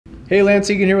Hey, Lance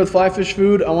Egan here with Fly Fish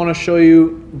Food. I want to show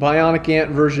you Bionic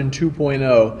Ant version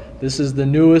 2.0. This is the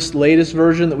newest, latest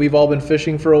version that we've all been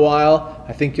fishing for a while.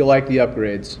 I think you'll like the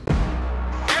upgrades.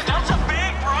 Yeah, that's a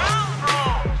big brown,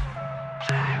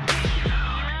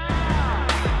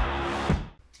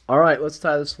 bro. Alright, let's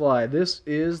tie this fly. This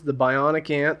is the Bionic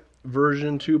Ant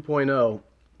version 2.0.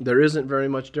 There isn't very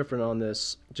much different on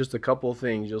this. Just a couple of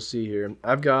things you'll see here.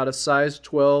 I've got a size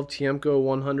 12 Tiemco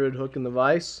 100 hook in the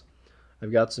vise.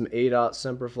 I've got some 8/0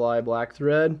 Semperfli black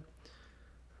thread.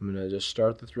 I'm going to just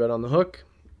start the thread on the hook.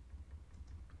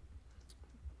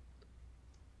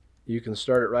 You can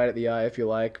start it right at the eye if you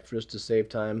like, just to save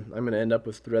time. I'm going to end up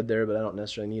with thread there, but I don't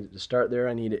necessarily need it to start there.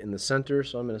 I need it in the center,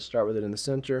 so I'm going to start with it in the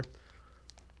center.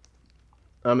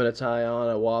 I'm going to tie on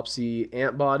a Wapsi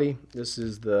ant body. This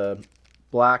is the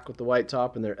black with the white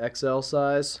top in their XL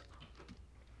size.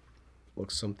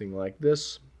 Looks something like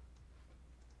this.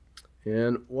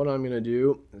 And what I'm going to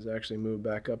do is actually move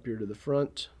back up here to the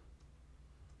front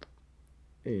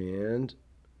and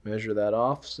measure that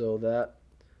off so that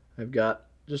I've got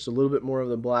just a little bit more of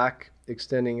the black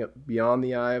extending up beyond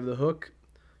the eye of the hook,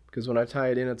 because when I tie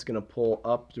it in, it's going to pull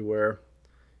up to where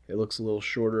it looks a little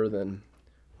shorter than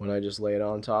when I just lay it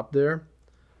on top there.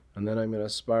 And then I'm going to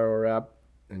spiral wrap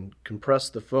and compress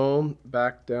the foam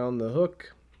back down the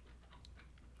hook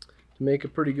to make a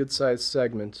pretty good sized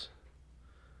segment.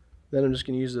 Then I'm just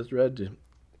going to use the thread to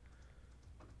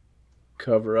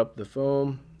cover up the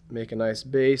foam, make a nice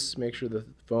base, make sure the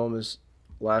foam is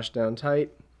lashed down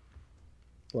tight,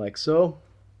 like so.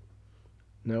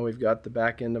 Now we've got the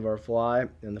back end of our fly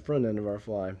and the front end of our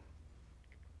fly.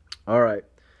 Alright,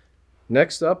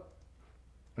 next up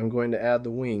I'm going to add the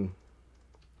wing.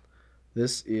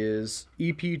 This is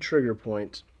EP trigger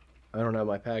point. I don't have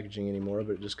my packaging anymore,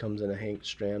 but it just comes in a hank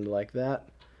strand like that.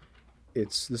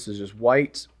 This is just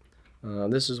white.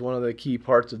 This is one of the key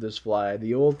parts of this fly.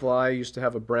 The old fly used to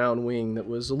have a brown wing that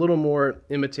was a little more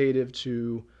imitative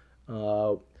to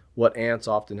what ants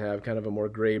often have, kind of a more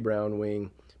gray-brown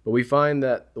wing. But we find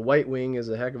that the white wing is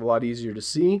a heck of a lot easier to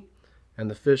see, and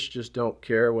the fish just don't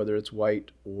care whether it's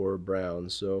white or brown.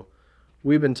 So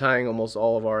we've been tying almost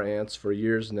all of our ants for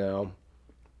years now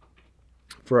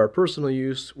for our personal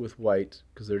use with white,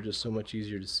 because they're just so much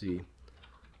easier to see.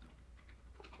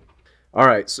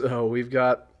 Alright, so we've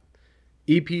got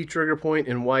EP trigger point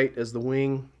in white as the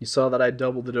wing. You saw that I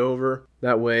doubled it over.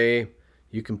 That way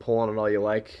you can pull on it all you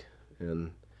like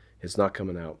and it's not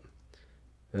coming out.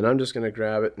 And I'm just going to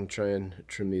grab it and try and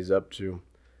trim these up to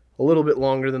a little bit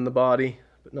longer than the body,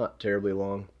 but not terribly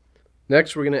long.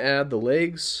 Next we're going to add the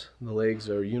legs. The legs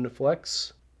are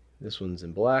Uniflex. This one's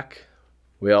in black.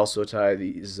 We also tie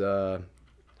these Bionic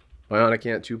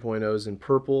Ant 2.0s in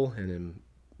purple and in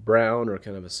brown, or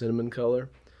kind of a cinnamon color.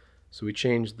 So we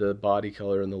changed the body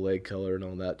color and the leg color and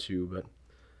all that too, but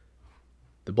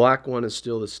the black one is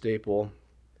still the staple.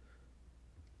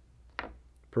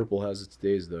 Purple has its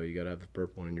days though, you gotta have the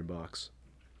purple one in your box.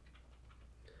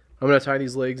 I'm gonna tie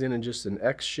these legs in just an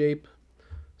X shape.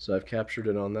 So I've captured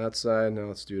it on that side. Now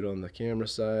let's do it on the camera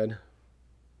side,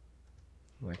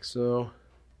 like so.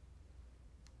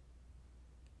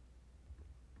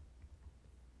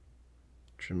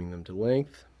 Trimming them to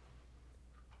length.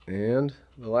 And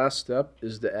the last step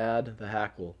is to add the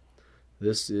hackle.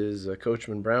 This is a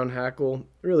Coachman Brown hackle.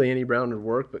 Really any brown would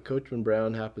work, but Coachman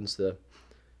Brown happens to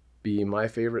be my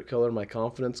favorite color, my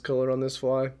confidence color on this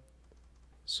fly.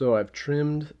 So I've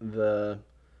trimmed the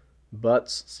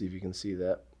butts, see if you can see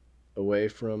that, away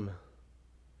from,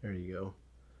 there you go,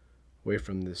 away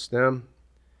from the stem.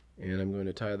 And I'm going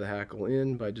to tie the hackle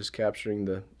in by just capturing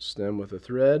the stem with a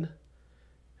thread.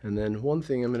 And then one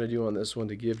thing I'm going to do on this one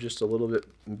to give just a little bit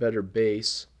better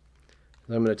base,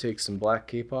 I'm going to take some black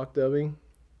kapok dubbing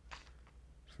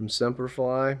from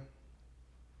Semperfli.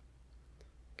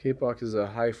 Kapok is a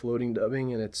high floating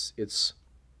dubbing, and it's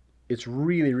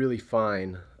really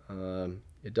fine.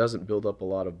 It doesn't build up a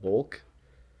lot of bulk,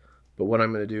 but what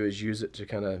I'm going to do is use it to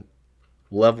kind of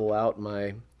level out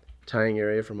my tying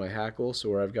area for my hackle.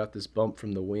 So where I've got this bump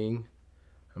from the wing,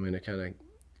 I'm going to kind of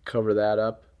cover that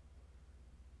up.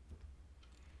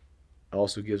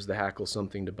 Also gives the hackle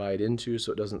something to bite into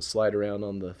so it doesn't slide around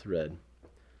on the thread.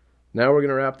 Now we're going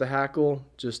to wrap the hackle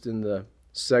just in the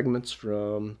segments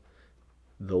from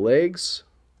the legs.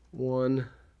 1,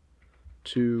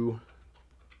 2,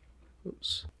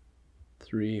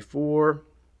 3, 4.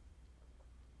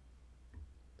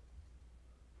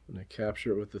 I'm going to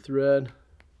capture it with the thread.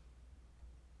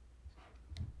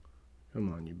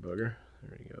 Come on, you bugger.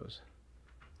 There he goes.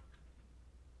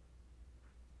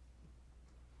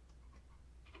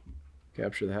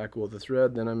 Capture the hackle with the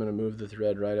thread, then I'm going to move the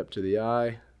thread right up to the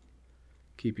eye,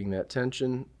 keeping that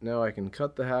tension. Now I can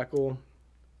cut the hackle,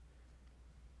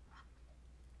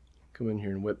 come in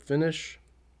here and whip finish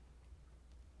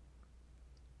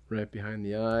right behind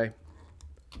the eye.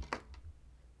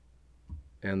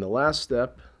 And the last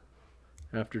step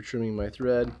after trimming my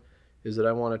thread is that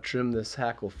I want to trim this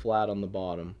hackle flat on the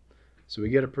bottom. So we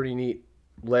get a pretty neat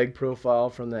leg profile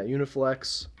from that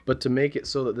Uniflex, but to make it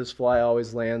so that this fly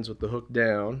always lands with the hook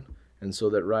down and so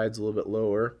that it rides a little bit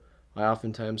lower, I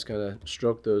oftentimes kind of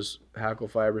stroke those hackle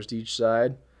fibers to each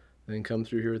side, then come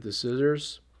through here with the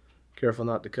scissors, careful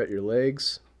not to cut your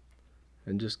legs,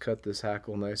 and just cut this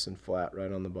hackle nice and flat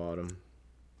right on the bottom,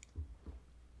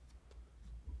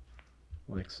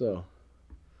 like so.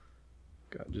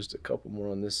 Got just a couple more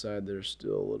on this side that are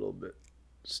still a little bit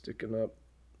sticking up.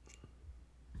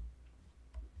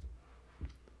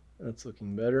 That's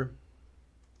looking better.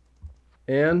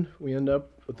 And we end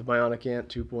up with the Bionic Ant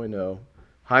 2.0.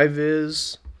 High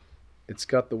vis, it's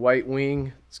got the white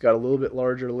wing, it's got a little bit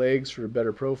larger legs for a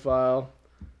better profile.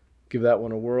 Give that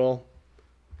one a whirl.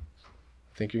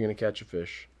 I think you're going to catch a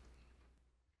fish.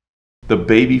 The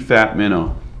baby fat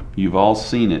minnow. You've all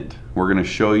seen it. We're going to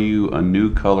show you a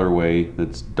new colorway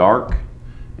that's dark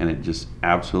and it just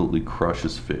absolutely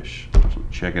crushes fish. So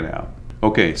check it out.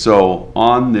 Okay, so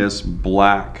on this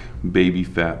black baby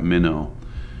fat minnow,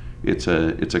 it's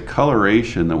a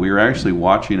coloration that we were actually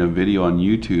watching a video on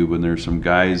YouTube, and there's some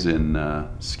guys in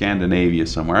Scandinavia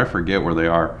somewhere, I forget where they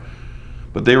are,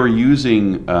 but they were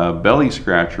using a belly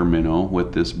scratcher minnow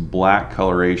with this black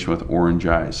coloration with orange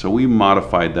eyes. So we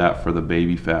modified that for the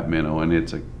baby fat minnow, and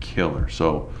it's a killer.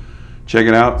 So check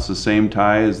it out. It's the same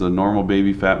tie as the normal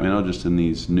baby fat minnow, just in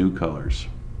these new colors.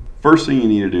 First thing you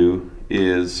need to do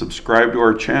is subscribe to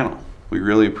our channel. We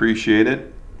really appreciate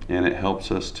it, and it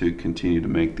helps us to continue to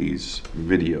make these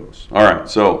videos. All right,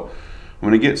 so I'm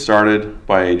going to get started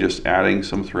by just adding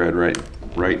some thread right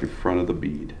in front of the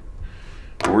bead.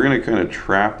 And we're going to kind of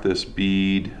trap this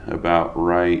bead about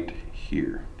right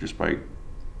here, just by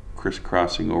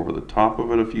crisscrossing over the top of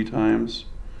it a few times.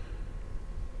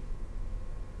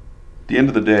 At the end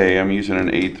of the day, I'm using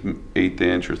an eighth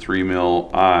inch or 3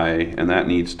 mil eye, and that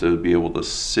needs to be able to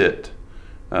sit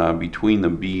between the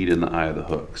bead and the eye of the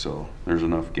hook. So there's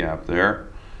enough gap there.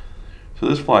 So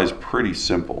this fly is pretty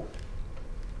simple.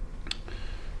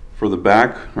 For the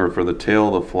back, or for the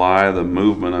tail of the fly, the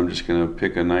movement, I'm just going to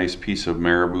pick a nice piece of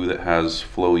marabou that has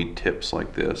flowy tips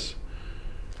like this.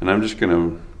 And I'm just going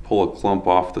to pull a clump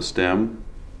off the stem,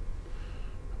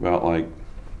 about like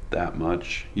that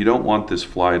much. You don't want this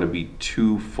fly to be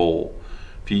too full.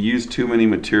 If you use too many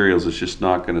materials, it's just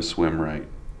not going to swim right.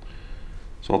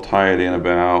 So I'll tie it in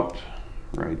about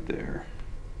right there.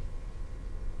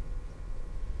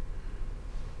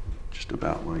 Just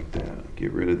about like that.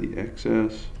 Get rid of the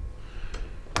excess.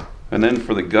 And then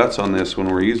for the guts on this one,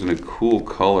 we're using a cool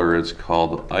color. It's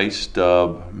called Ice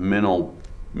Dub Minnow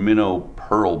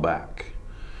Pearlback.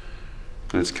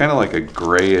 And it's kind of like a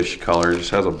grayish color. It just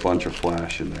has a bunch of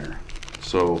flash in there.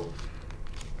 So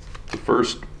the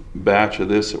first batch of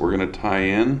this that we're going to tie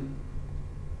in,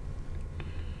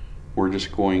 we're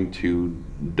just going to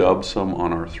dub some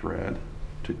on our thread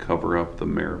to cover up the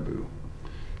marabou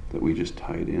that we just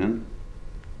tied in.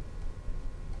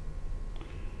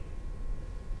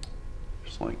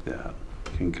 Like that.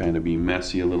 It can kind of be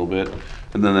messy a little bit.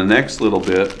 And then the next little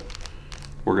bit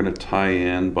we're going to tie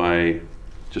in by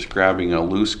just grabbing a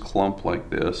loose clump like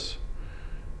this,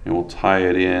 and we'll tie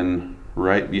it in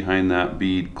right behind that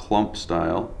bead, clump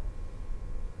style,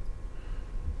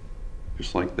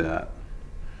 just like that,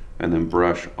 and then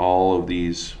brush all of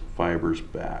these fibers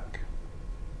back.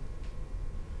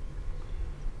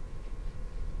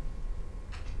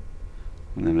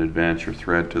 And then advance your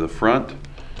thread to the front.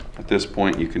 At this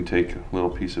point, you can take a little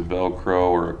piece of Velcro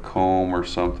or a comb or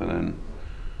something and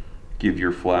give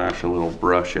your flash a little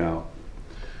brush out.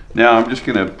 Now I'm just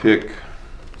going to pick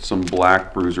some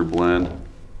black bruiser blend.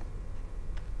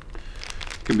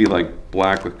 It could be like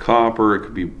black with copper, it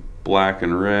could be black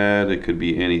and red, it could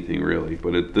be anything really.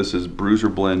 But this is Bruiser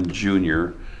Blend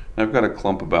Junior. I've got a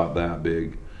clump about that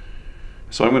big.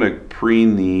 So I'm going to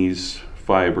preen these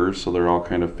fibers so they're all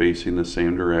kind of facing the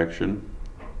same direction.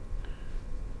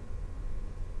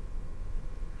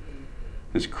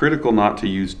 It's critical not to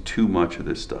use too much of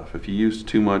this stuff. If you use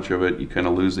too much of it, you kind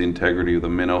of lose the integrity of the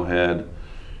minnow head,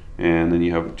 and then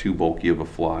you have too bulky of a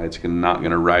fly. It's not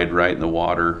going to ride right in the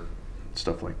water,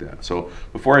 stuff like that. So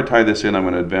before I tie this in, I'm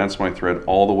going to advance my thread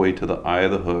all the way to the eye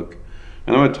of the hook,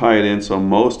 and I'm going to tie it in so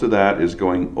most of that is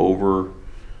going over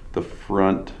the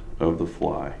front of the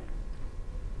fly,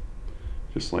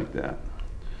 just like that.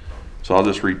 So I'll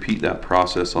just repeat that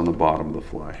process on the bottom of the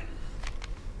fly.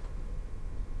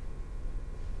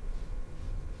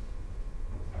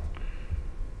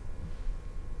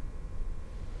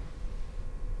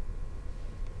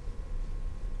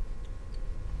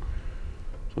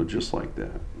 So just like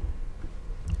that.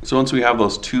 So once we have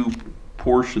those two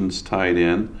portions tied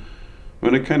in, I'm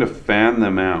going to kind of fan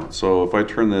them out. So if I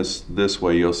turn this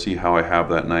way, you'll see how I have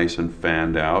that nice and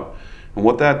fanned out. And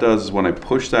what that does is when I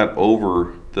push that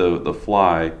over the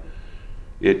fly,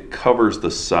 it covers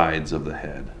the sides of the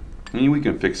head. I mean, we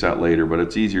can fix that later, but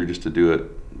it's easier just to do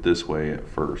it this way at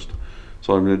first.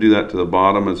 So I'm going to do that to the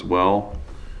bottom as well.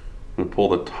 I'm going to pull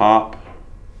the top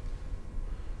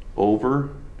over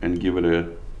and give it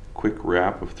a quick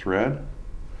wrap of thread.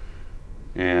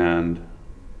 And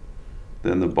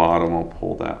then the bottom, I'll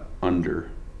pull that under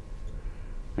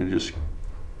and just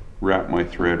wrap my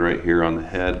thread right here on the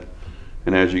head.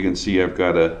 And as you can see, I've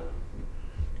got to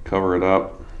cover it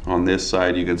up. On this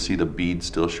side, you can see the bead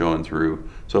still showing through.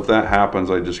 So if that happens,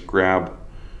 I just grab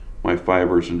my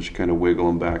fibers and just kind of wiggle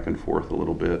them back and forth a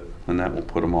little bit, and that will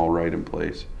put them all right in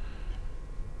place.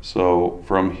 So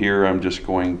from here, I'm just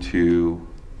going to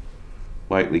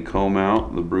lightly comb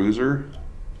out the bruiser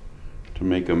to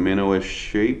make a minnowish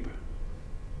shape,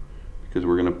 because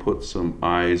we're going to put some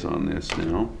eyes on this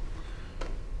now.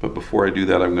 But before I do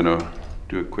that, I'm going to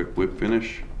do a quick whip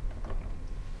finish.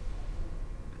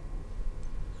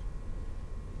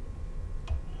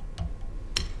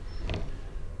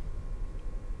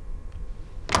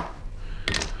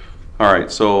 All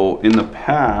right, so in the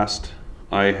past,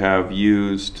 I have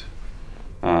used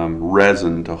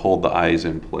resin to hold the eyes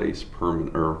in place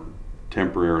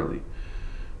temporarily.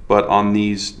 But on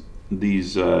these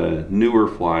newer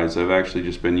flies, I've actually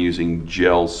just been using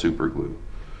gel super glue.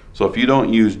 So if you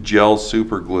don't use gel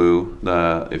super glue,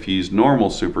 if you use normal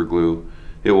super glue,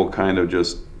 it will kind of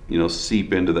just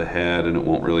seep into the head and it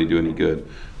won't really do any good.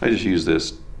 I just use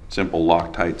this simple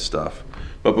Loctite stuff.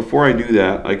 But before I do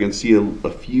that, I can see a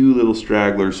few little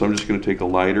stragglers, so I'm just going to take a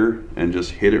lighter and just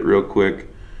hit it real quick.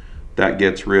 That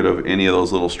gets rid of any of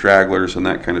those little stragglers, and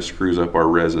that kind of screws up our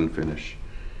resin finish.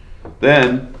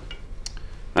 Then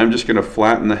I'm just going to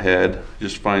flatten the head,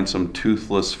 just find some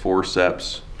toothless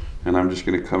forceps, and I'm just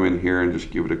going to come in here and just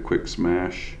give it a quick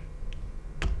smash.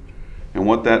 And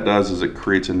what that does is it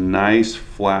creates a nice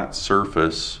flat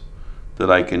surface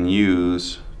that I can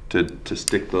use to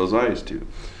stick those eyes to.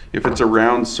 If it's a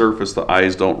round surface, the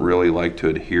eyes don't really like to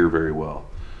adhere very well.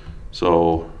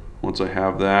 So once I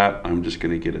have that, I'm just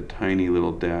going to get a tiny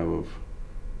little dab of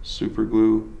super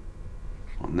glue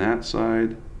on that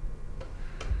side,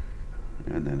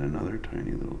 and then another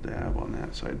tiny little dab on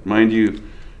that side. Mind you,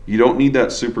 you don't need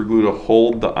that super glue to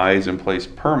hold the eyes in place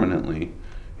permanently.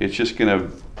 It's just going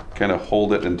to kind of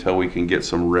hold it until we can get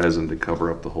some resin to cover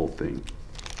up the whole thing.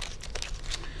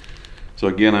 So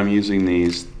again, I'm using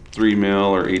these 3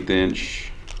 mil or 1/8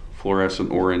 inch fluorescent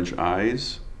orange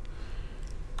eyes.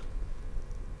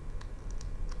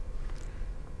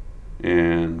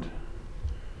 And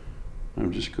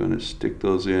I'm just going to stick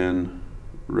those in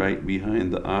right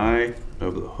behind the eye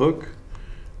of the hook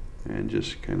and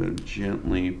just kind of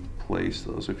gently place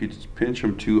those. If you just pinch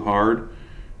them too hard,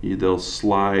 they'll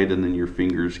slide and then your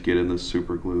fingers get in the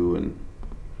super glue and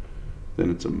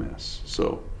then it's a mess.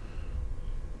 So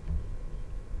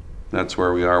that's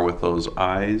where we are with those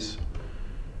eyes.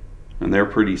 And they're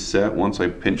pretty set. Once I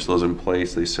pinch those in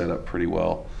place, they set up pretty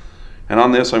well. And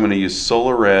on this, I'm going to use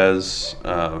Solarez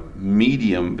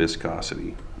medium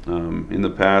viscosity. In the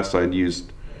past, I'd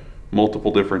used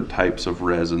multiple different types of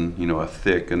resin, a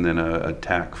thick and then a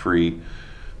tack-free.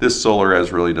 This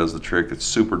Solarez really does the trick. It's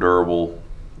super durable,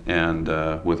 and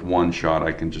with one shot,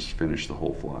 I can just finish the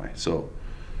whole fly. So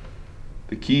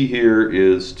the key here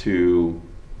is to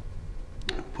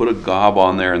put a gob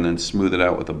on there and then smooth it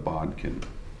out with a bodkin.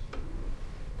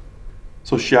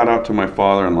 So shout out to my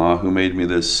father-in-law who made me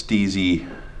this steezy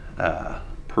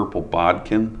purple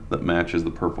bodkin that matches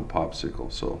the purple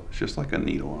popsicle. So it's just like a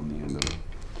needle on the end of it.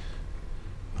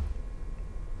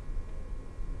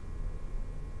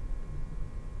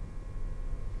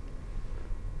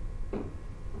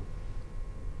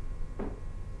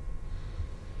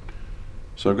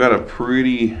 So I've got a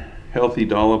pretty healthy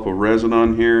dollop of resin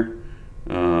on here.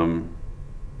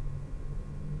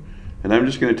 And I'm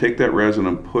just going to take that resin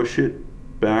and push it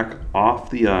back off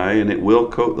the eye, and it will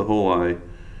coat the whole eye,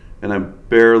 and I'm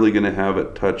barely going to have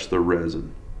it touch the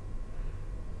resin.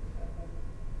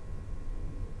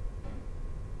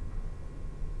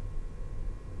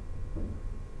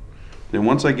 Then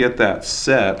once I get that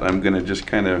set, I'm going to just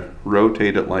kind of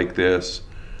rotate it like this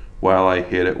while I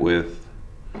hit it with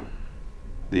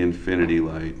the infinity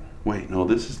light. Wait, no,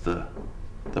 this is the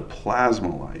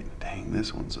plasma light. Dang,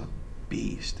 this one's a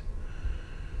beast.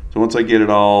 So once I get it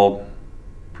all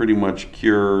pretty much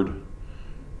cured,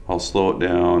 I'll slow it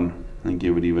down and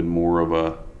give it even more of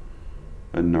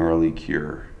a gnarly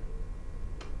cure.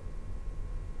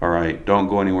 All right, don't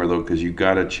go anywhere though, because you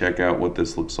got to check out what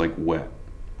this looks like wet.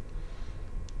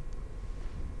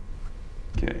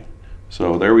 Okay,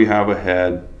 so there we have a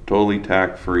head, totally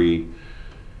tack free.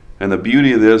 And the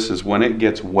beauty of this is when it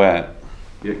gets wet,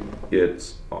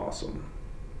 it's awesome.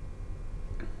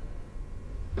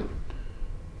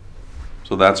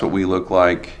 So that's what we look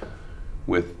like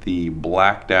with the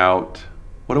blacked out,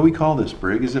 what do we call this,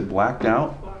 Brig? Is it blacked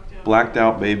out? Blacked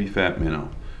out baby fat minnow.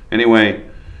 Anyway,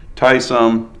 tie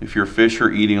some. If your fish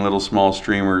are eating little small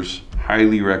streamers,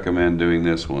 highly recommend doing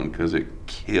this one because it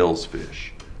kills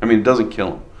fish. I mean, it doesn't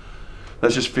kill them.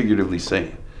 That's just figuratively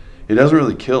saying. It doesn't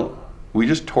really kill them. We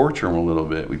just torture them a little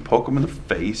bit. We poke them in the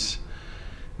face.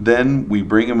 Then we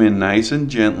bring them in nice and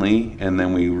gently, and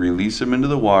then we release them into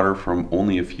the water from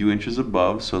only a few inches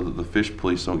above so that the fish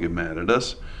police don't get mad at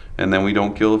us. And then we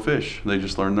don't kill the fish. They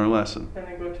just learn their lesson. Then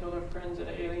they go tell their friends that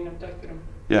an alien abducted them.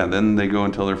 Yeah, then they go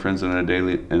and tell their friends that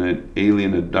an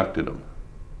alien abducted them.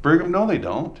 Brigham, no they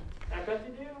don't. I bet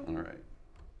they do. All right.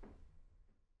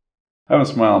 I have a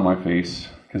smile on my face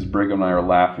because Brigham and I are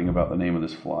laughing about the name of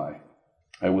this fly.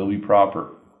 I will be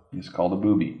proper. It's called a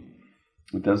booby.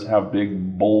 It does have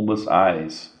big bulbous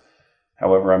eyes.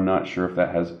 However, I'm not sure if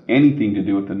that has anything to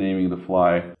do with the naming of the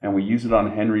fly. And we use it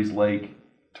on Henry's Lake.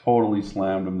 Totally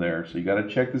slammed them there. So you got to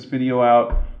check this video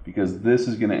out because this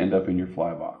is going to end up in your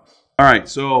fly box. All right,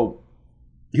 so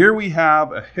here we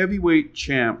have a heavyweight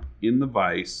champ in the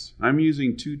vise. I'm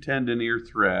using 210 denier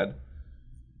thread.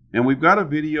 And we've got a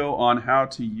video on how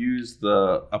to use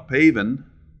the Upavon,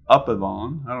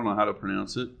 I don't know how to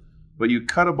pronounce it, but you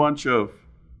cut a bunch of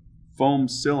foam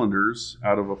cylinders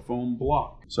out of a foam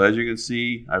block. So as you can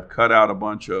see, I've cut out a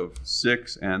bunch of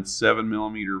 6 and 7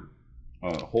 millimeter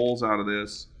holes out of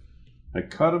this. I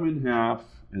cut them in half,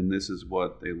 and this is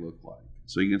what they look like.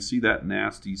 So you can see that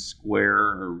nasty square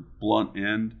or blunt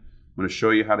end. I'm going to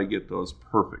show you how to get those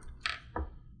perfect.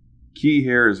 Key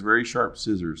here is very sharp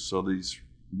scissors. So these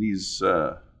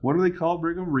what are they called,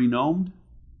 Brigham? Renomed?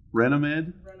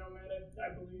 Renomed, I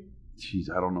believe. Jeez,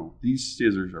 I don't know. These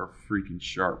scissors are freaking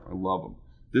sharp. I love them.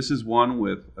 This is one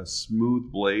with a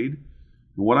smooth blade.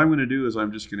 And what I'm going to do is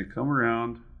I'm just going to come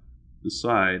around the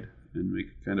side and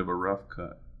make kind of a rough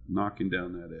cut, knocking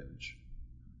down that edge.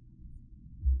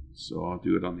 So I'll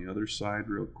do it on the other side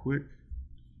real quick.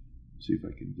 See if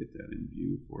I can get that in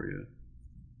view for you.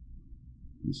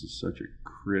 This is such a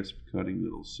crisp cutting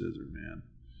little scissor, man.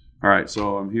 All right,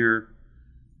 so I'm here.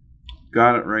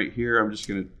 Got it right here. I'm just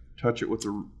going to touch it with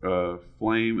a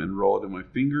flame and roll it in my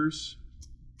fingers.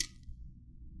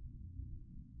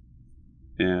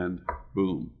 And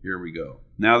boom, here we go.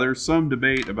 Now there's some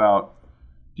debate about,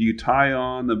 do you tie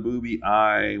on the booby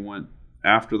eye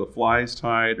after the fly is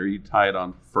tied, or you tie it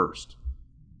on first?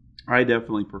 I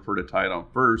definitely prefer to tie it on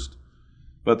first,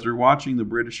 but through watching the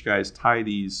British guys tie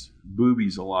these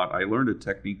boobies a lot, I learned a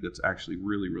technique that's actually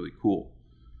really, really cool.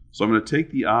 So I'm going to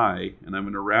take the eye and I'm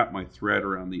going to wrap my thread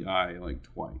around the eye like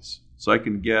twice. So I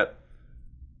can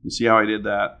you see how I did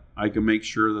that? I can make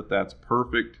sure that that's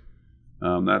perfect.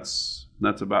 That's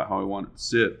about how I want it to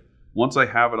sit. Once I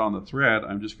have it on the thread,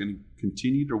 I'm just going to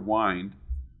continue to wind,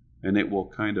 and it will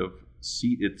kind of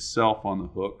seat itself on the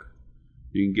hook.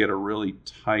 You can get a really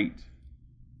tight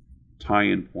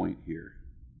tie-in point here.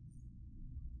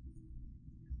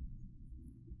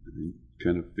 And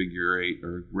kind of figure 8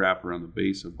 or wrap around the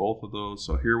base of both of those.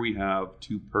 So here we have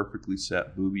 2 perfectly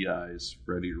set booby eyes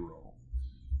ready to roll.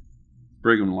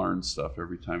 Brigham learns stuff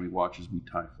every time he watches me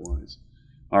tie flies.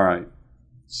 All right,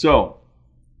 so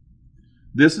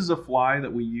this is a fly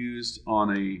that we used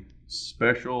on a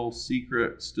special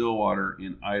secret Stillwater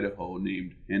in Idaho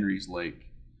named Henry's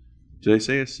Lake. Did I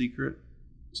say a secret?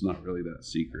 It's not really that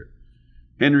secret.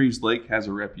 Henry's Lake has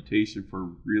a reputation for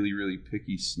really, really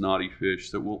picky, snotty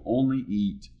fish that will only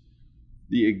eat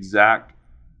the exact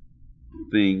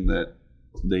thing that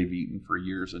they've eaten for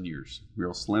years and years.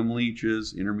 Real slim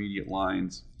leeches, intermediate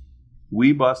lines.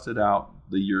 We busted out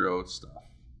the Euro stuff.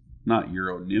 Not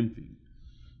Euro nymphing,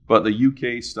 but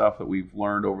the UK stuff that we've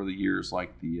learned over the years,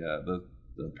 like the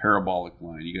parabolic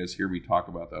line. You guys hear me talk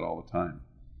about that all the time.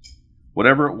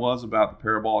 Whatever it was about the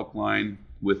parabolic line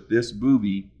with this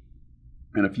booby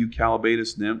and a few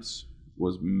Callibatus nymphs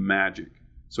was magic.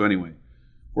 So anyway,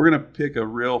 we're going to pick a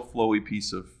real flowy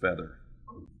piece of feather.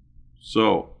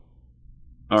 So,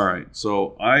 all right,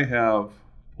 so I have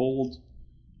pulled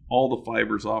all the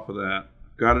fibers off of that,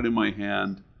 got it in my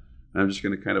hand, and I'm just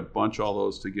going to kind of bunch all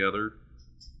those together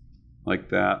like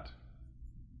that.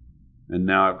 And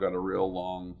now I've got a real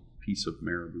long piece of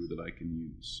marabou that I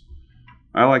can use.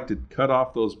 I like to cut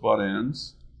off those butt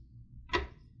ends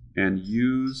and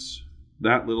use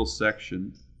that little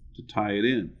section to tie it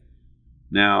in.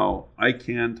 Now, I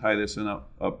can tie this in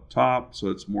up top so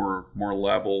it's more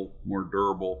level, more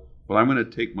durable. But I'm going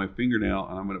to take my fingernail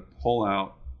and I'm going to pull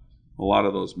out a lot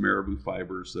of those marabou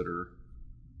fibers that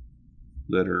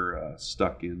are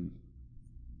stuck in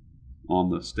on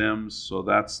the stems. So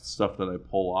that's stuff that I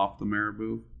pull off the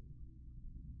marabou,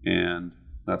 and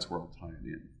that's where I'll tie it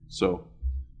in. So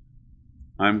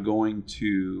I'm going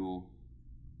to,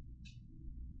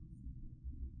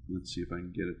 let's see if I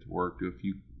can get it to work, do a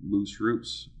few loose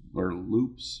roots or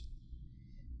loops.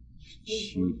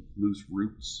 Loose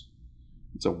roots.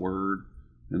 It's a word.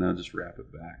 And I'll just wrap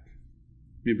it back.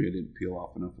 Maybe I didn't peel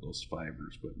off enough of those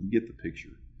fibers, but you get the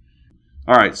picture.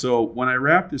 All right, so when I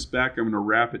wrap this back, I'm going to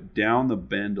wrap it down the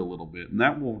bend a little bit, and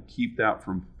that will keep that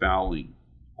from fouling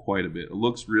quite a bit. It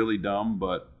looks really dumb,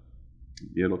 but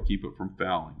it'll keep it from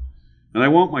fouling. And I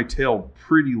want my tail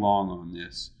pretty long on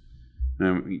this.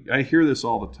 I hear this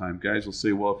all the time. Guys will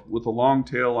say, well, with a long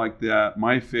tail like that,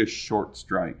 my fish short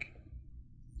strike.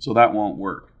 So that won't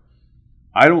work.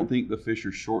 I don't think the fish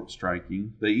are short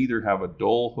striking. They either have a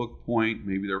dull hook point,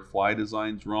 maybe their fly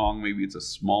design's wrong, maybe it's a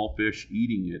small fish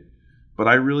eating it. But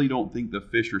I really don't think the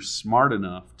fish are smart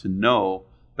enough to know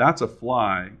that's a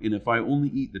fly, and if I only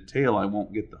eat the tail, I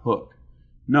won't get the hook.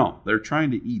 No, they're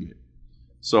trying to eat it.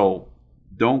 So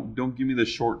don't give me the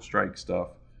short strike stuff.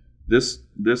 This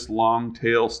long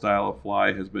tail style of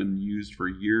fly has been used for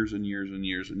years and years and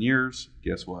years and years.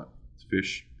 Guess what?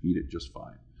 Fish eat it just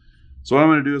fine. So what I'm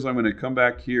going to do is I'm going to come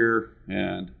back here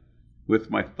and with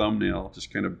my thumbnail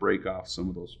just kind of break off some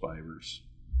of those fibers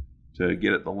to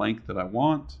get it the length that I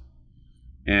want.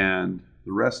 And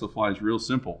the rest of the fly is real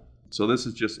simple. So this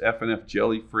is just F&F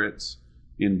Jelly Fritz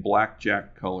in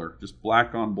blackjack color, just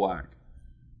black on black.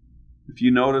 If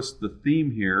you notice the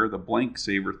theme here, the blank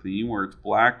saber theme, where it's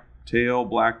black tail,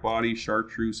 black body,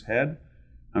 chartreuse head,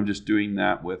 I'm just doing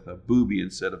that with a booby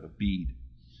instead of a bead.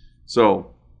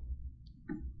 So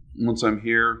once I'm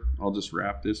here, I'll just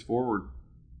wrap this forward.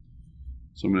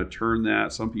 So I'm going to turn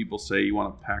that. Some people say you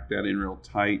want to pack that in real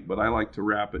tight, but I like to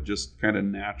wrap it just kind of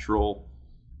natural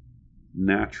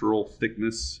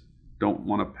thickness. Don't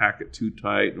want to pack it too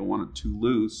tight, don't want it too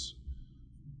loose.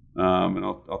 And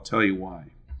I'll tell you why.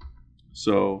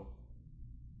 So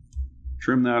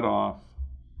trim that off.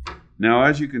 Now,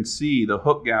 as you can see, the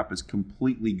hook gap is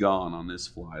completely gone on this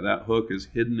fly. That hook is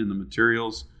hidden in the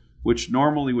materials, which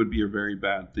normally would be a very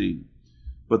bad thing.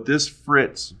 But this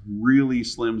Fritz really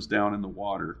slims down in the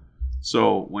water.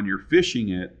 So when you're fishing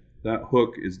it, that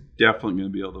hook is definitely going to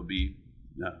be able to be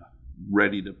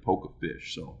ready to poke a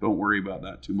fish. So don't worry about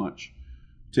that too much.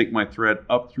 Take my thread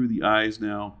up through the eyes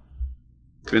now,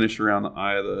 finish around the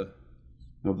eye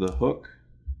of the hook,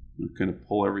 and kind of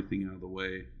pull everything out of the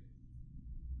way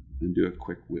and do a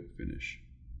quick whip finish.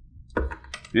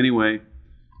 Anyway, if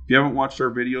you haven't watched our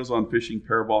videos on fishing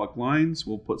parabolic lines,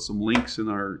 we'll put some links in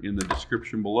the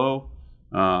description below.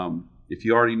 If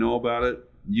you already know about it,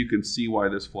 you can see why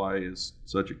this fly is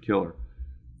such a killer.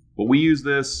 But we use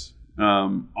this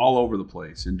all over the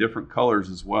place in different colors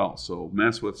as well. So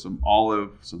mess with some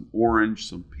olive, some orange,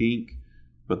 some pink.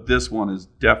 But this one is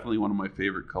definitely one of my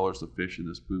favorite colors to fish in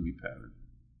this booby pattern.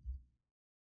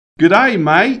 G'day,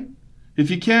 mate. If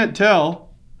you can't tell,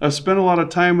 I've spent a lot of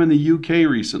time in the UK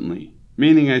recently,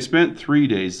 meaning I spent 3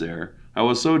 days there. I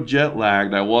was so jet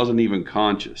lagged I wasn't even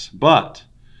conscious. But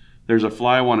there's a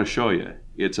fly I want to show you.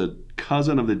 It's a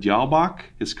cousin of the Djallbach.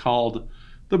 It's called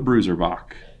the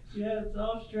Bruiserbach. Yeah, it's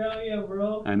Australia,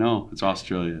 bro. I know, it's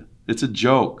Australia. It's a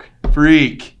joke.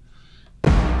 Freak.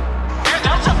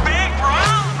 That's a big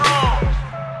brown, bro.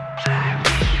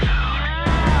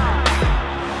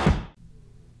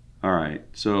 All right,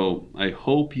 so I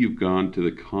hope you've gone to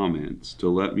the comments to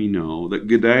let me know that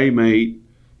G'day, mate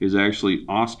is actually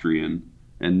Austrian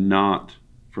and not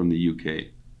from the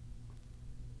UK.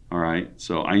 All right,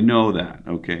 so I know that,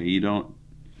 okay?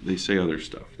 They say other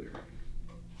stuff there.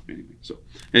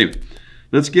 Anyway,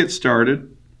 let's get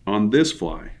started on this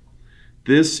fly.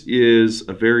 This is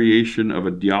a variation of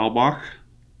a Djallbach,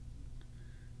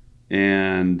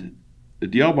 and the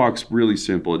Djallbach's really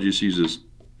simple. It just uses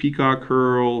peacock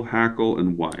herl, hackle,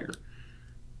 and wire.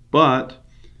 But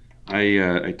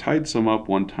I tied some up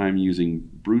one time using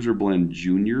Bruiser Blend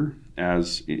Junior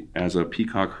as a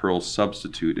peacock herl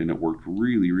substitute, and it worked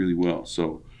really, really well.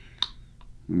 So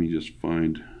let me just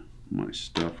find my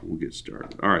stuff and we'll get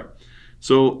started. All right,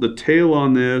 so the tail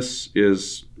on this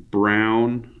is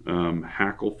brown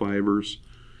hackle fibers.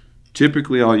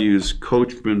 Typically I'll use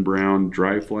Coachman brown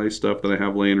dry fly stuff that I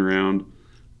have laying around,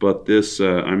 but this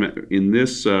in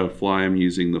this fly I'm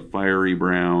using the fiery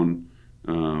brown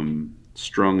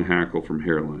strung hackle from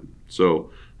Hairline.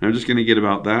 So I'm just going to get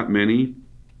about that many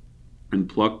and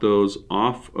pluck those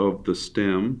off of the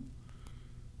stem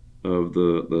of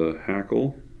the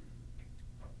hackle.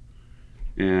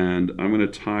 And I'm going to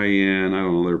tie in, I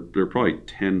don't know, there are probably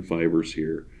 10 fibers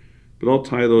here. But I'll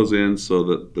tie those in so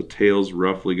that the tail's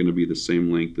roughly going to be the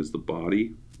same length as the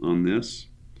body on this.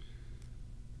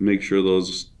 Make sure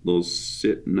those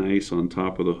sit nice on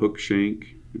top of the hook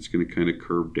shank. It's going to kind of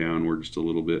curve downward just a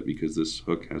little bit because this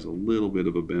hook has a little bit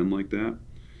of a bend like that.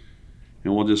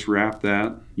 And we'll just wrap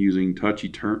that using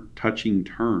touching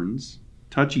turns.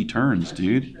 Touchy turns,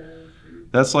 dude.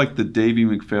 That's like the Davy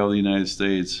McPhail of the United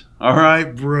States. All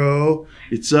right, bro.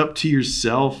 It's up to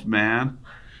yourself, man.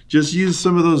 Just use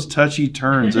some of those touchy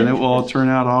turns and it will all turn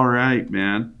out all right,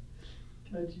 man.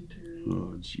 Touchy turn.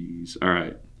 Oh, jeez. All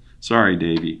right. Sorry,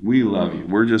 Davey. We love you.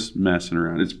 We're just messing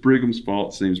around. It's Brigham's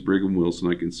fault. His name's Brigham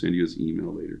Wilson. I can send you his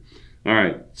email later. All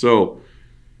right. So,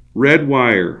 red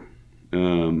wire.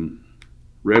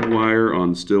 Red wire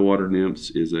on Stillwater nymphs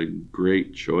is a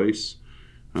great choice.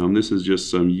 This is just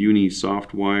some uni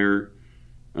soft wire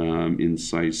in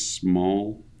size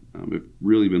small. I've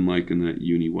really been liking that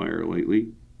uni wire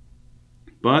lately.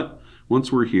 But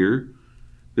once we're here,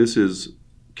 this is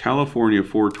California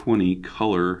 420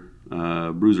 color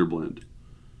bruiser blend.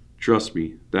 Trust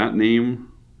me, that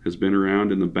name has been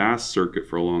around in the bass circuit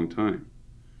for a long time.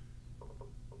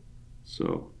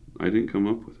 So I didn't come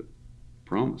up with it,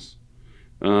 promise.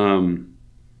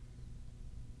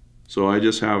 So I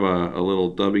just have a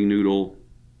little dubbing noodle.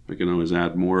 I can always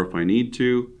add more if I need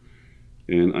to.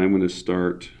 And I'm going to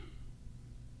start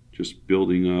just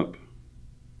building up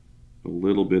a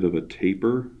little bit of a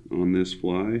taper on this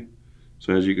fly.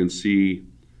 So as you can see,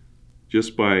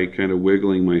 just by kind of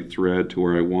wiggling my thread to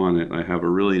where I want it, I have a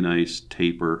really nice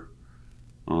taper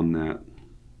on that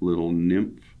little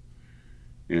nymph.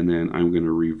 And then I'm going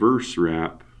to reverse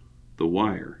wrap the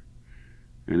wire.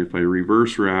 And if I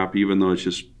reverse wrap, even though it's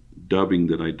just dubbing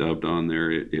that I dubbed on there,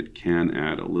 it can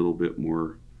add a little bit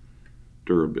more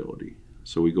durability.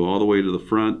 So we go all the way to the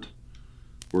front.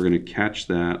 We're going to catch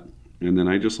that. And then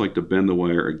I just like to bend the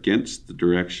wire against the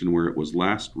direction where it was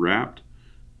last wrapped.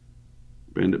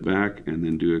 Bend it back and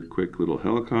then do a quick little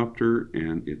helicopter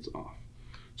and it's off.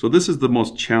 So this is the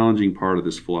most challenging part of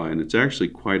this fly, and it's actually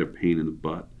quite a pain in the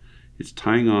butt. It's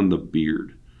tying on the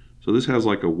beard. So this has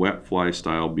like a wet fly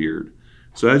style beard.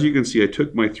 So as you can see, I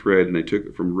took my thread and I took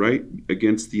it from right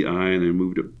against the eye and I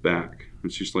moved it back.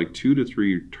 It's just like 2 to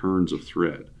 3 turns of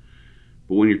thread.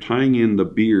 But when you're tying in the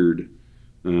beard,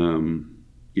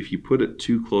 if you put it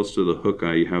too close to the hook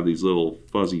eye, you have these little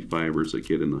fuzzy fibers that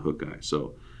get in the hook eye.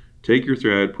 So take your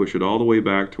thread, push it all the way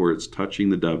back to where it's touching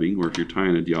the dubbing, or if you're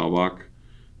tying a Dialbach,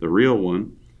 the real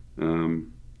one,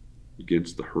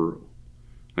 against the hurl.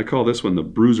 I call this one the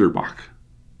Bruiserbach.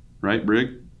 Right,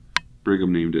 Brig?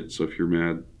 Brigham named it, so if you're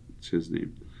mad, it's his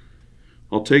name.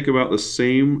 I'll take about the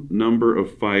same number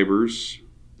of fibers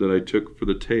that I took for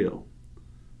the tail.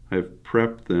 I've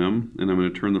prepped them, and I'm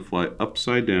going to turn the fly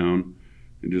upside down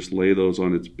and just lay those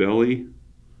on its belly,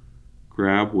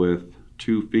 grab with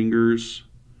 2 fingers,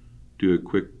 do a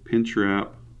quick pinch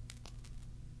wrap,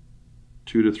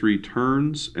 2 to 3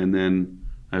 turns, and then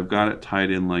I've got it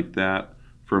tied in like that.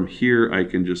 From here, I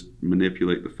can just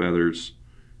manipulate the feathers,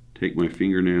 take my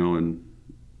fingernail and,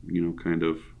 kind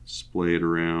of splay it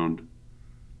around,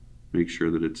 make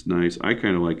sure that it's nice. I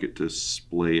kind of like it to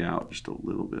splay out just a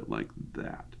little bit like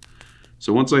that.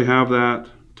 So once I have that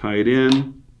tied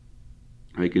in,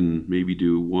 I can maybe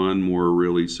do one more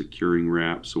really securing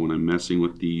wrap, so when I'm messing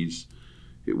with these,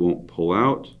 it won't pull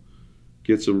out.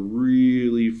 Get some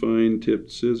really fine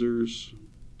tipped scissors,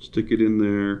 stick it in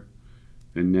there,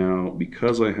 and now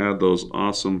because I had those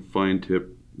awesome fine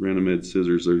tipped Renomed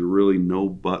scissors, there's really no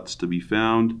butts to be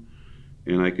found,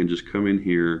 and I can just come in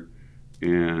here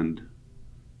and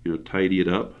tidy it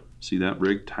up. See that,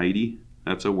 Brig? Tidy.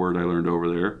 That's a word I learned over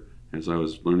there as I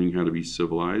was learning how to be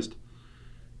civilized.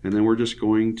 And then we're just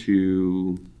going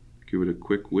to give it a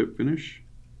quick whip finish.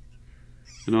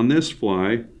 And on this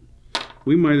fly,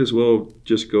 we might as well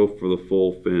just go for the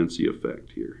full fancy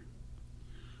effect here.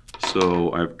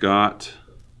 So I've got,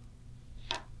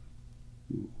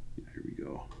 here we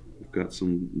go. I've got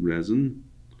some resin.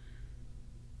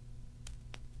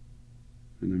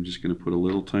 And I'm just going to put a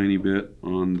little tiny bit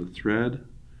on the thread.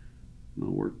 And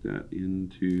I'll work that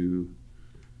into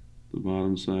the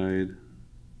bottom side.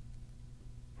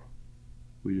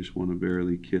 We just want to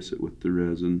barely kiss it with the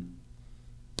resin.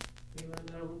 You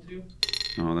learned that one too?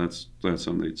 Oh, that's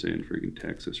something they'd say in freaking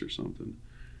Texas or something.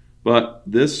 But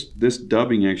this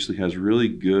dubbing actually has really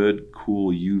good,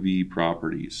 cool UV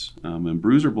properties. And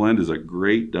Bruiser Blend is a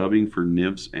great dubbing for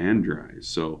nymphs and dries.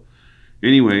 So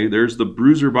anyway, there's the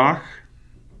Bruiserbach.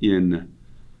 in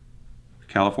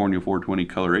California 420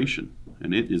 coloration,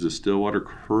 and it is a Stillwater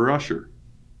Crusher.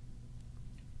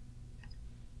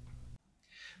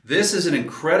 This is an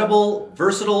incredible,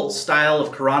 versatile style of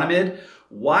chironomid.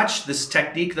 Watch this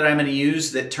technique that I'm going to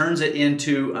use that turns it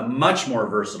into a much more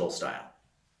versatile style.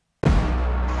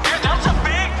 That's a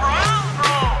big brown,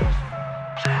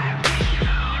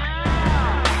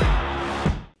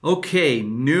 bro. Okay,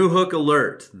 new hook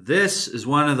alert. This is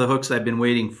one of the hooks I've been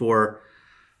waiting for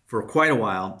quite a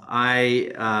while.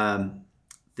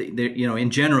 You know,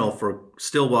 in general, for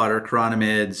Stillwater,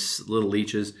 chironomids, little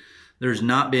leeches, there's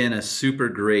not been a super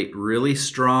great, really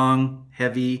strong,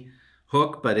 heavy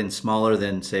hook, but in smaller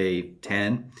than, say,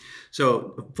 10.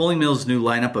 So Fulling Mill's new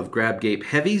lineup of grab gape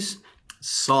heavies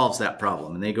solves that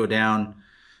problem. And they go down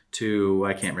to,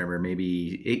 I can't remember,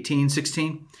 maybe 18,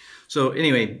 16. So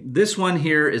anyway, this one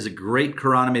here is a great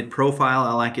chironomid profile.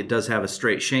 I like it. Does have a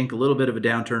straight shank, a little bit of a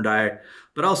downturned eye,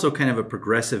 but also kind of a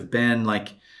progressive bend like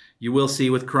you will see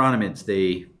with chironomids.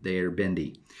 They are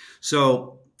bendy.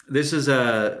 So this is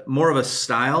more of a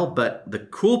style, but the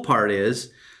cool part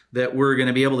is that we're going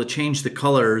to be able to change the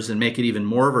colors and make it even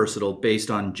more versatile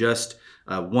based on just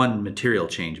one material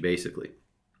change, basically.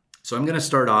 So I'm going to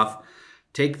start off,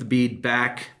 take the bead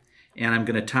back, and I'm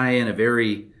going to tie in a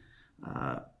very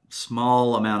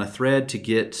small amount of thread to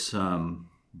get some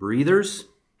breathers.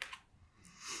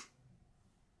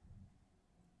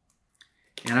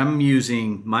 And I'm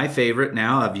using my favorite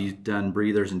now, I've done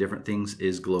breathers and different things,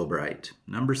 is Glow Bright.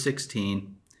 Number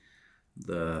 16,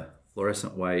 the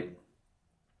fluorescent white.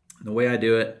 The way I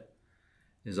do it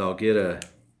is I'll get a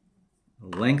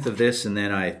length of this and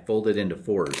then I fold it into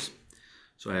fours.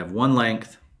 So I have one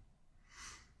length,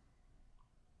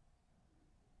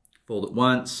 fold it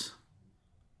once,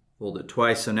 fold it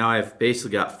twice. So now I've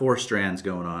basically got 4 strands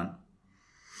going on.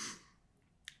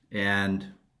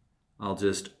 And I'll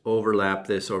just overlap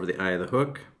this over the eye of the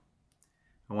hook.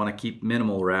 I want to keep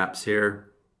minimal wraps here.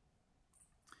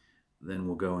 Then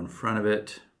we'll go in front of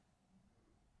it.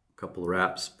 A couple of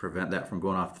wraps prevent that from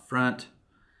going off the front.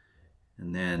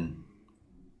 And then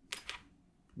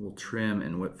we'll trim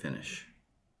and whip finish.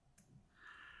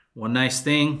 One nice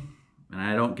thing, and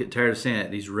I don't get tired of saying it,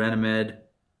 these Renomed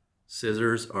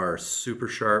scissors are super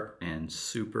sharp and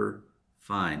super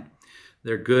fine.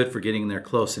 They're good for getting there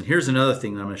close. And here's another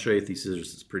thing that I'm going to show you with these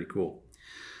scissors that's pretty cool.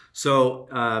 So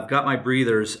I've got my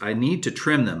breathers. I need to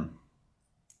trim them.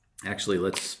 Actually,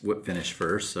 let's whip finish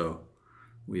first so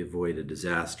we avoid a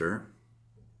disaster.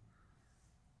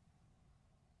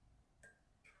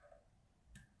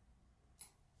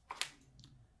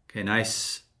 Okay,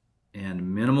 nice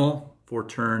and minimal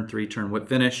 4-turn, 3-turn whip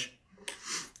finish.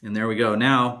 And there we go.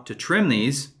 Now to trim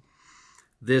these,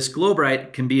 this Glow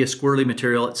Bright can be a squirrely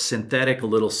material. It's synthetic, a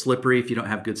little slippery. If you don't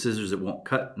have good scissors, it won't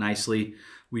cut nicely.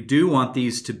 We do want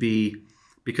these to be,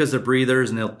 because they're breathers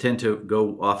and they'll tend to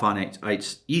go off on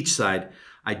each side,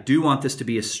 I do want this to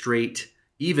be a straight,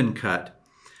 even cut.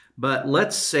 But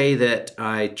let's say that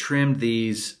I trimmed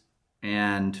these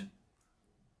and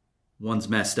one's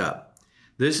messed up.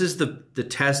 This is the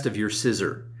test of your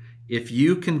scissor. If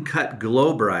you can cut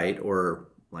Glow Bright or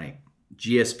like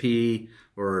GSP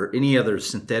or any other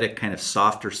synthetic kind of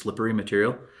soft or slippery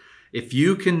material, if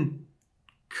you can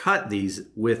cut these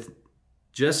with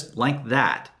just like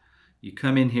that, you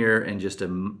come in here and just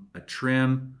a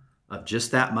trim of just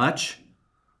that much,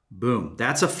 boom,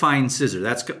 that's a fine scissor.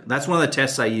 That's one of the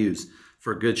tests I use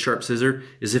for a good sharp scissor,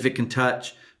 is if it can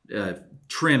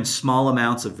trim small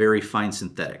amounts of very fine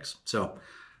synthetics. So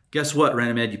guess what,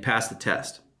 Renomed, you passed the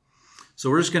test. So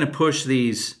we're just going to push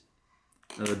these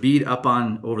the bead up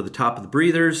on over the top of the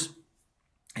breathers,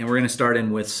 and we're going to start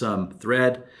in with some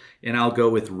thread, and I'll go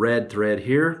with red thread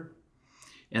here.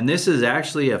 And this is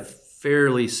actually a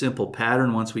fairly simple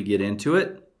pattern once we get into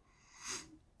it,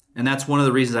 and that's one of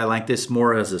the reasons I like this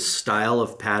more as a style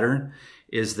of pattern,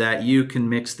 is that you can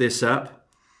mix this up.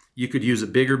 You could use a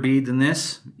bigger bead than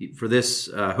this. For this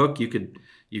hook, you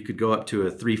could go up to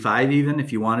a 3/5 even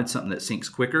if you wanted something that sinks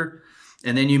quicker.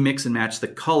 And then you mix and match the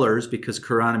colors, because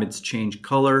chironomids change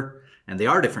color, and they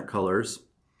are different colors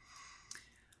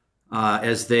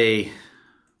as they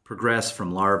progress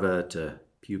from larva to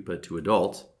pupa to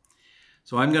adult.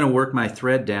 So I'm going to work my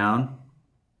thread down,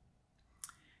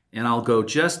 and I'll go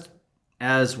just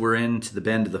as we're into the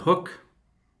bend of the hook,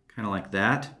 kind of like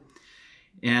that.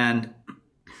 And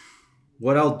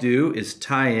what I'll do is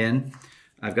tie in,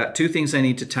 I've got 2 things I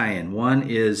need to tie in. One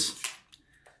is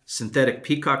synthetic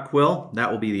peacock quill.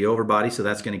 That will be the overbody, so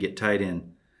that's going to get tied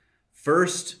in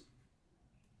first.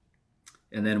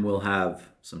 And then we'll have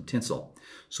some tinsel.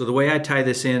 So the way I tie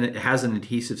this in, it has an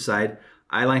adhesive side.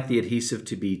 I like the adhesive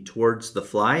to be towards the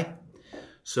fly.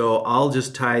 So I'll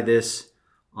just tie this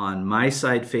on my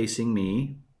side facing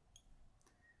me.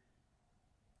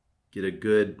 Get a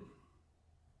good,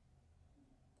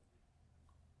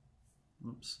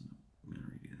 oops, I'm gonna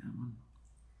redo that one.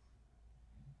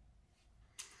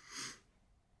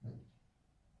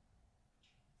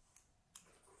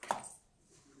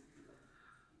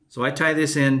 So I tie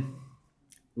this in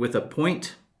with a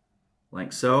point,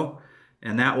 like so,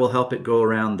 and that will help it go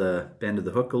around the bend of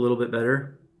the hook a little bit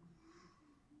better.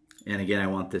 And again, I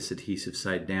want this adhesive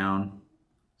side down.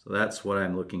 So that's what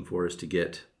I'm looking for, is to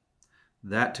get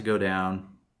that to go down.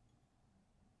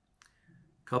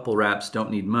 A couple wraps,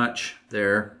 don't need much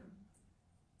there.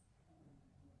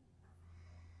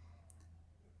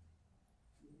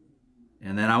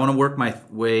 And then I want to work my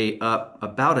way up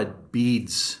about a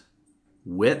bead's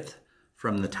width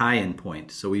from the tie-in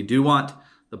point. So we do want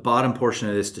the bottom portion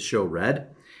of this to show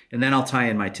red. And then I'll tie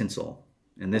in my tinsel.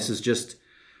 And this is just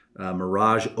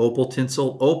Mirage Opal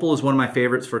tinsel. Opal is one of my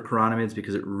favorites for chironomids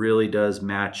because it really does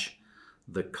match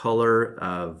the color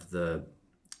of the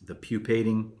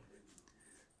pupating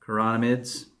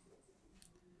chironomids,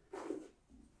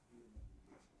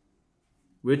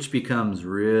 which becomes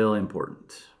real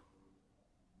important.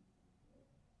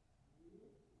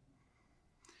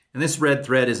 And this red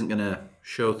thread isn't going to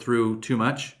show through too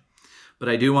much, but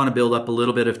I do want to build up a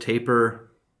little bit of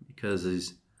taper because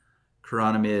these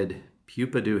chironomid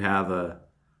pupa do have a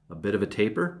bit of a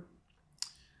taper,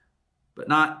 but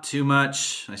not too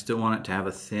much. I still want it to have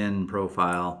a thin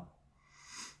profile.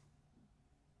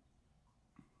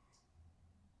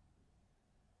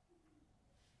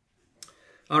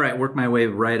 All right, work my way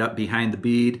right up behind the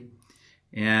bead,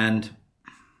 and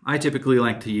I typically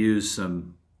like to use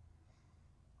some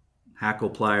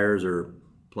hackle pliers or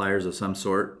pliers of some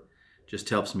sort. Just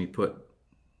helps me put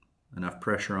enough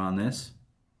pressure on this.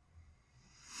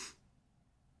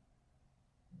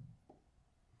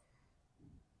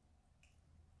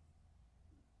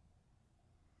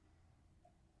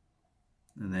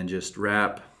 And then just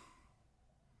wrap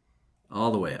all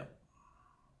the way up.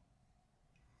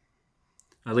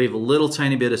 I leave a little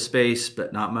tiny bit of space,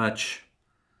 but not much.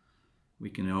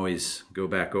 We can always go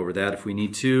back over that if we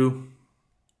need to.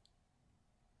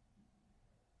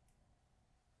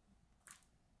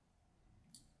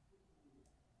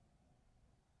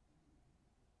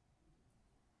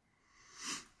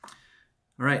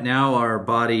 All right, now our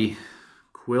body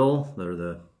quill, or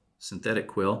the synthetic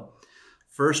quill.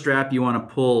 First strap you want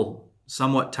to pull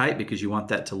somewhat tight because you want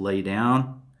that to lay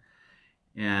down.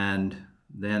 And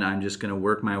then I'm just going to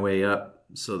work my way up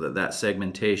so that that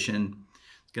segmentation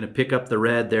is going to pick up the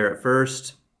red there at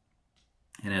first.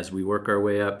 And as we work our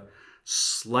way up,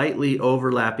 slightly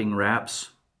overlapping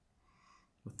wraps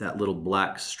with that little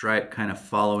black stripe kind of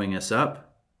following us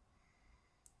up.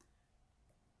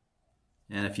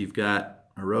 And if you've got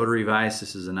a rotary vise,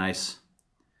 this is a nice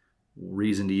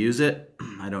reason to use it.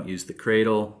 I don't use the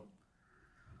cradle,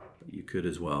 but you could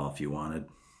as well if you wanted.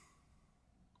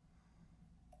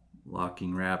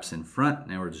 Locking wraps in front.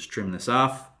 Now we're just trim this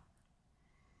off.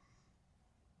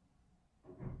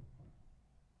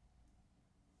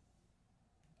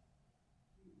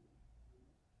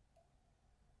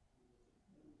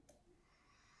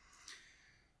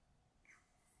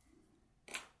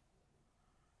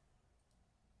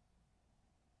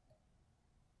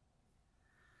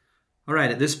 All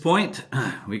right, at this point,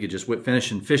 we could just whip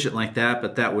finish and fish it like that,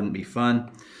 but that wouldn't be fun.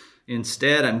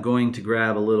 Instead, I'm going to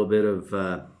grab a little bit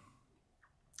of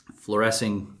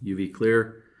fluorescing UV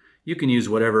clear. You can use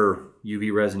whatever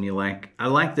UV resin you like. I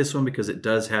like this one because it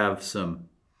does have some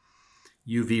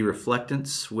UV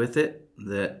reflectance with it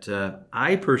that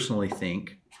I personally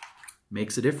think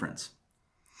makes a difference.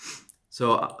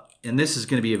 So, and this is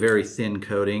going to be a very thin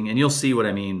coating, and you'll see what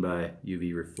I mean by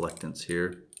UV reflectance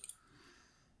here.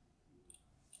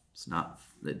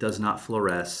 It does not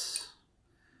fluoresce.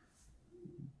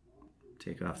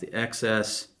 Take off the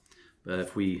excess, but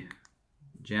if we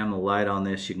jam the light on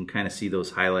this, you can kind of see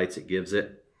those highlights it gives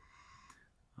it.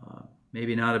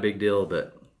 Maybe not a big deal,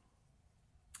 but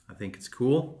I think it's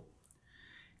cool.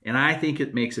 And I think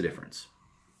it makes a difference.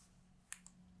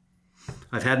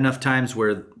 I've had enough times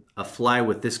where a fly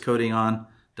with this coating on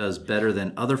does better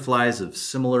than other flies of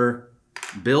similar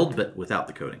build, but without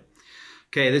the coating.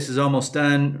 Okay, this is almost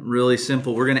done. Really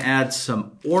simple. We're going to add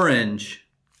some orange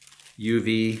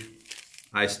UV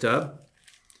eye stub,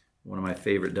 one of my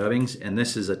favorite dubbings, and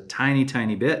this is a tiny,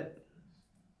 tiny bit.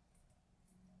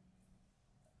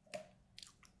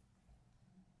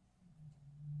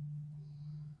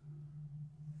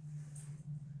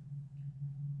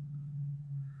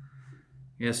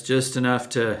 Yes, just enough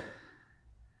to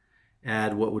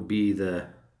add what would be the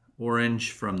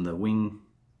orange from the wing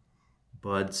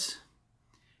buds,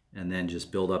 and then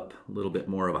just build up a little bit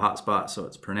more of a hot spot so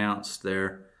it's pronounced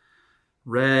there.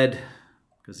 Red,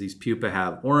 because these pupa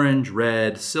have orange,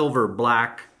 red, silver,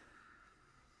 black,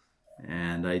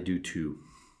 and I do too.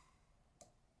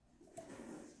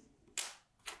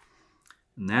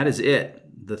 And that is it.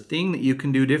 The thing that you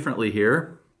can do differently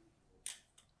here,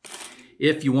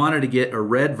 if you wanted to get a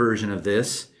red version of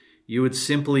this, you would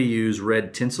simply use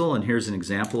red tinsel, and here's an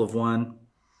example of one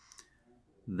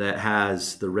that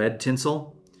has the red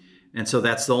tinsel. And so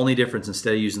that's the only difference.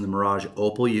 Instead of using the Mirage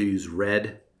Opal, you use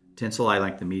red tinsel. I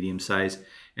like the medium size.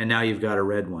 And now you've got a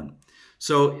red one.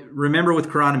 So remember, with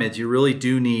chironomids, you really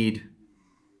do need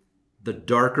the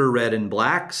darker red and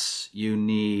blacks. You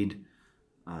need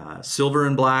silver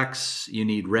and blacks. You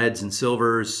need reds and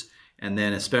silvers. And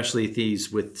then especially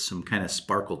these with some kind of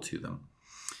sparkle to them.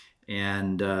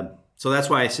 And so that's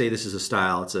why I say this is a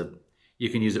style. You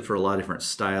can use it for a lot of different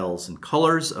styles and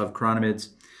colors of chironomids.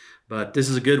 But this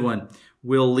is a good one.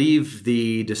 We'll leave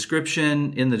the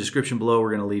description. In the description below, we're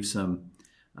going to leave some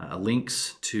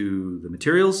links to the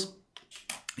materials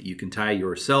you can tie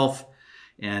yourself,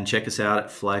 and check us out at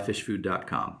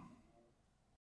flyfishfood.com.